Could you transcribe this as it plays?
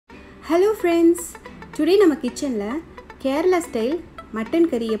Hello friends, today நம்ம கிச்சன்ல Kerala style mutton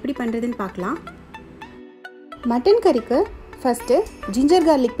கறி எப்படி பண்றதுன்னு பார்க்கலாம். மட்டன் கறிக்கு first ginger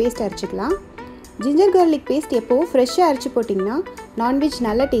garlic paste அரைச்சுக்கலாம். Ginger garlic paste எப்போ ஃப்ரெஷ்ஷா அரைச்சு போடிங்கனா நான்வெஜ்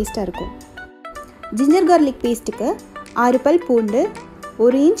நல்ல டேஸ்டா இருக்கும். ஜிஞ்சர் garlic பேஸ்ட்க்கு 6 பல் பூண்டு,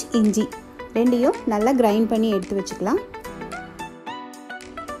 1 இன்ச் இஞ்சி ரெண்டையும் நல்லா கிரைண்ட் பண்ணி எடுத்து வச்சுக்கலாம்.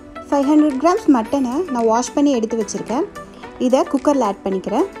 500 grams மட்டனை நான் வாஷ் பண்ணி எடுத்து வச்சிருக்கேன். இதை குக்கரில் ஆட்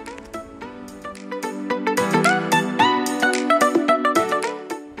பண்ணிக்கிறேன்.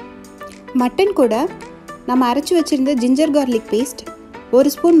 மட்டன் கூட நம்ம அரைச்சி வச்சிருந்த ஜிஞ்சர் garlic பேஸ்ட் 1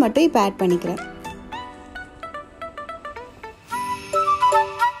 ஸ்பூன் மட்டும் இப்போ ஆட் பண்ணிக்கிறேன்.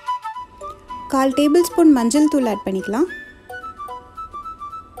 கால் டேபிள் ஸ்பூன் மஞ்சள் தூள் ஆட் பண்ணிக்கலாம்.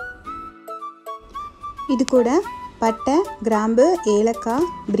 இது கூட பட்டை, கிராம்பு, ஏலக்காய்,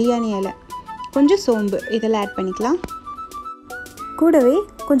 பிரியாணி இலை, கொஞ்சம் சோம்பு இதெல்லாம் ஆட் பண்ணிக்கலாம். கூடவே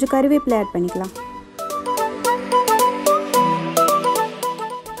கொஞ்சம் கறிவேப்பிலை ஆட் பண்ணிக்கலாம்.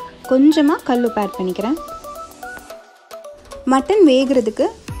 கொஞ்சமாக கல்லுப்பு ஆட் பண்ணிக்கிறேன். மட்டன் வேகிறதுக்கு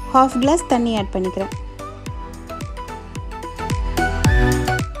 1/2 கிளாஸ் தண்ணி ஆட் பண்ணிக்கிறேன்.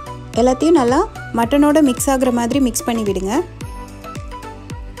 எல்லாத்தையும் நல்லா மட்டனோட மிக்ஸ் ஆகுற மாதிரி மிக்ஸ் பண்ணி விடுங்க.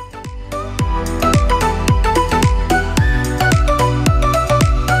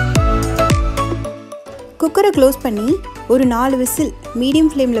 குக்கரை க்ளோஸ் பண்ணி ஒரு 4 விசில்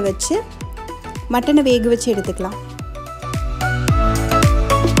மீடியம் ஃப்ளேமில் வச்சு மட்டனை வேக வச்சு எடுத்துக்கலாம்.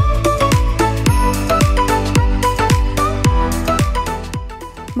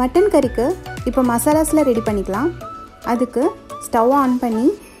 மட்டன் கறிக்கு இப்போ மசாலாஸ்லாம் ரெடி பண்ணிக்கலாம். அதுக்கு ஸ்டவ் ஆன் பண்ணி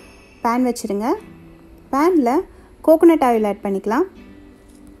பேன் வச்சுருங்க. பேனில் கோகோனட் ஆயில் ஆட் பண்ணிக்கலாம்.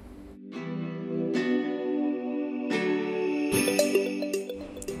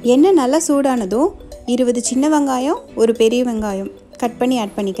 எண்ணெய் நல்லா சூடானதும் 20 சின்ன வெங்காயம், ஒரு பெரிய வெங்காயம் கட் பண்ணி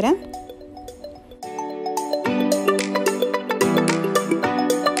ஆட் பண்ணிக்கிறேன்.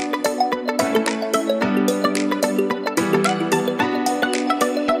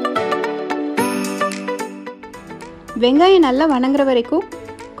 வெங்காயம் நல்லா வணங்குற வரைக்கும்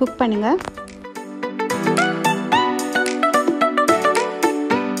குக் பண்ணுங்க.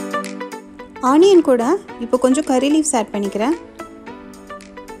 ஆனியன் கூட இப்போ கொஞ்சம் கறி லீவ்ஸ் ஆட் பண்ணிக்கிறேன்.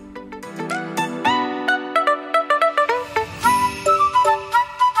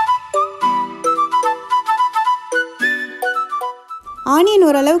 ஆனியன்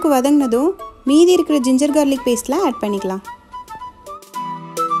ஓரளவுக்கு வதங்கினதும் மீதி இருக்கிற ஜிஞ்சர் garlic பேஸ்ட்லாம் ஆட் பண்ணிக்கலாம்.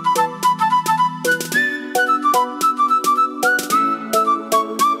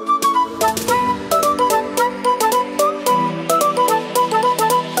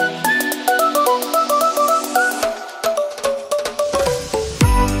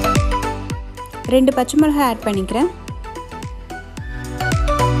 ரெண்டு பச்சை மிளகாய் ஆட் பண்ணிக்கிறேன்.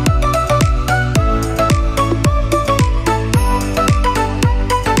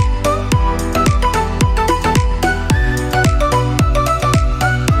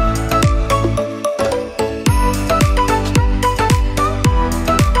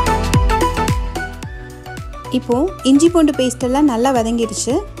 இப்போ இஞ்சி பூண்டு பேஸ்ட் எல்லாம் நல்லா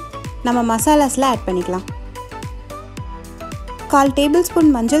வதங்கிடுச்சு. நம்ம மசாலாஸ்லாம் ஆட் பண்ணிக்கலாம். 1/4 டேபிள்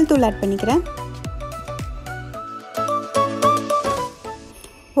ஸ்பூன் மஞ்சள் தூள் ஆட் பண்ணிக்கிறேன்.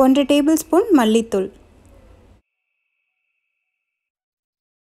 1 டேபிள் ஸ்பூன் மல்லித்தூள்,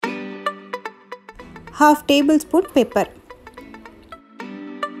 1/2 table spoon pepper,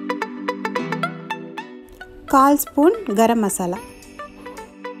 1/4 spoon garam masala.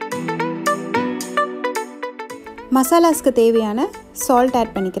 மசாலாஸ்க்கு தேவையான சால்ட்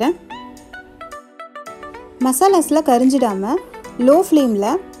ஆட் பண்ணிக்கிறேன். மசாலாஸ்லாம் கரிஞ்சிடாமல் லோ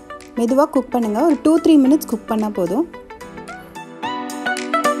ஃப்ளேமில் மெதுவாக குக் பண்ணுங்கள். ஒரு 2-3 மினிட்ஸ் குக் பண்ணால் போதும்.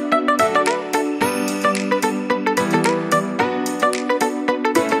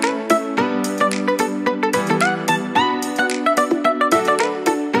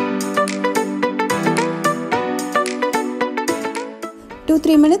 டூ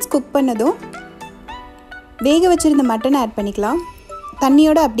 3 மினிட்ஸ் குக் பண்ணதும் வேக வச்சுருந்த மட்டனை ஆட் பண்ணிக்கலாம்.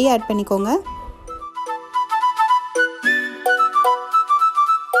 தண்ணியோடு அப்படியே ஆட் பண்ணிக்கோங்க.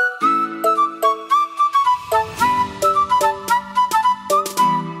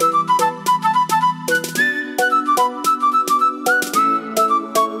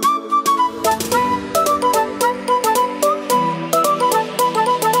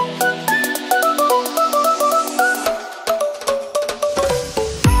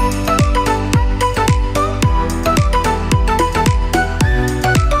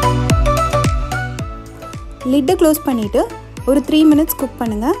 லிட்டை க்ளோஸ் பண்ணிவிட்டு ஒரு 3 மினிட்ஸ் குக்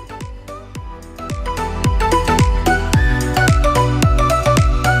பண்ணுங்கள்.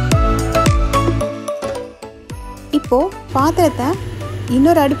 இப்போது பாத்திரத்தை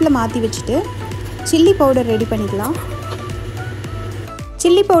இன்னொரு அடுப்பில் மாற்றி வச்சுட்டு சில்லி பவுடர் ரெடி பண்ணிக்கலாம்.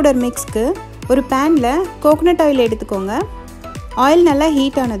 சில்லி பவுடர் மிக்ஸ்க்கு ஒரு பேனில் கோகோனட் ஆயில் எடுத்துக்கோங்க. ஆயில் நல்லா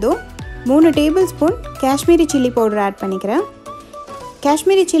ஹீட் ஆனதும் 3 table spoon Kashmiri chilli powder add பண்ணிக்கிறேன்.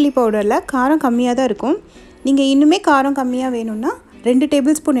 காஷ்மீரி சில்லி பவுடரில் காரம் கம்மியாக தான் இருக்கும். நீங்கள் இன்னுமே காரம் கம்மியாக வேணும்னா 2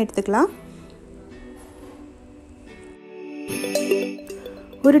 டேபிள் ஸ்பூன் எடுத்துக்கலாம்.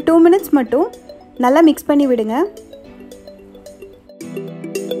 ஒரு 2 மினிட்ஸ் மட்டும் நல்லா மிக்ஸ் பண்ணி விடுங்க.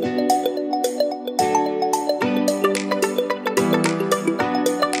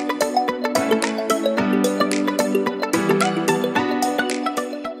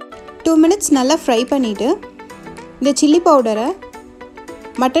 மினிட்ஸ் நல்லா ஃப்ரை பண்ணிவிட்டு இந்த சில்லி பவுடரை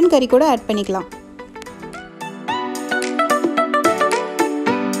மட்டன் கறி கூட ஆட் பண்ணிக்கலாம்.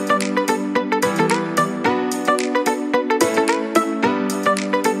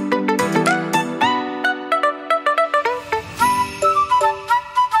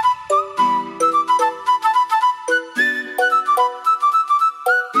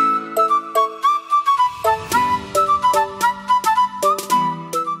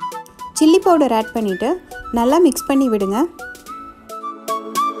 சில்லி பவுடர் ஆட் பண்ணிவிட்டு நல்லா மிக்ஸ் பண்ணி விடுங்க.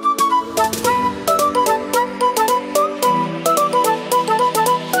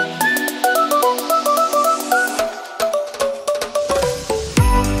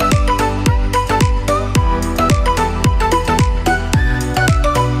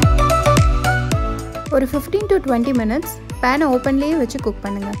 ஒரு 15 to 20 மினிட்ஸ் பேனை ஓப்பன்லேயே வச்சு குக்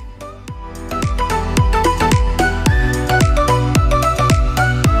பண்ணுங்கள்.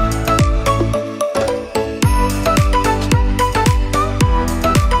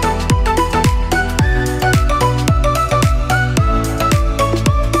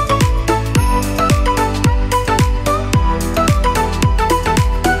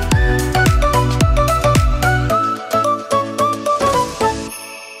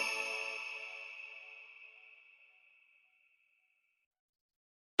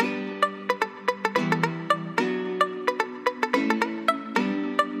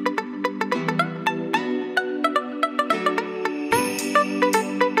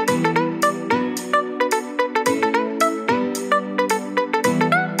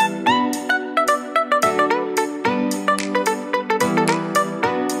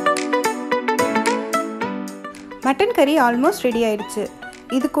 மட்டன் கறி ஆல்மோஸ்ட் ரெடி ஆயிடுச்சு.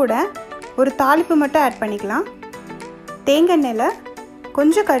 இது கூட ஒரு தாளிப்பு மட்டும் ஆட் பண்ணிக்கலாம். தேங்காய் எண்ணெயில்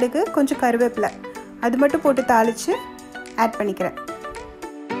கொஞ்சம் கடுகு, கொஞ்சம் கருவேப்பிலை அது மட்டும் போட்டு தாளித்து ஆட் பண்ணிக்கிறேன்.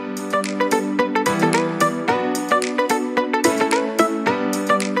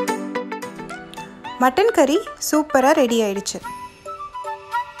 மட்டன் கறி சூப்பராக ரெடி ஆயிடுச்சு.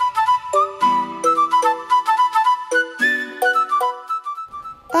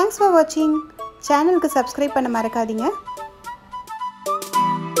 தேங்க்ஸ் ஃபார் வாட்சிங். சேனலுக்கு சப்ஸ்கிரைப் பண்ண மறக்காதீங்க.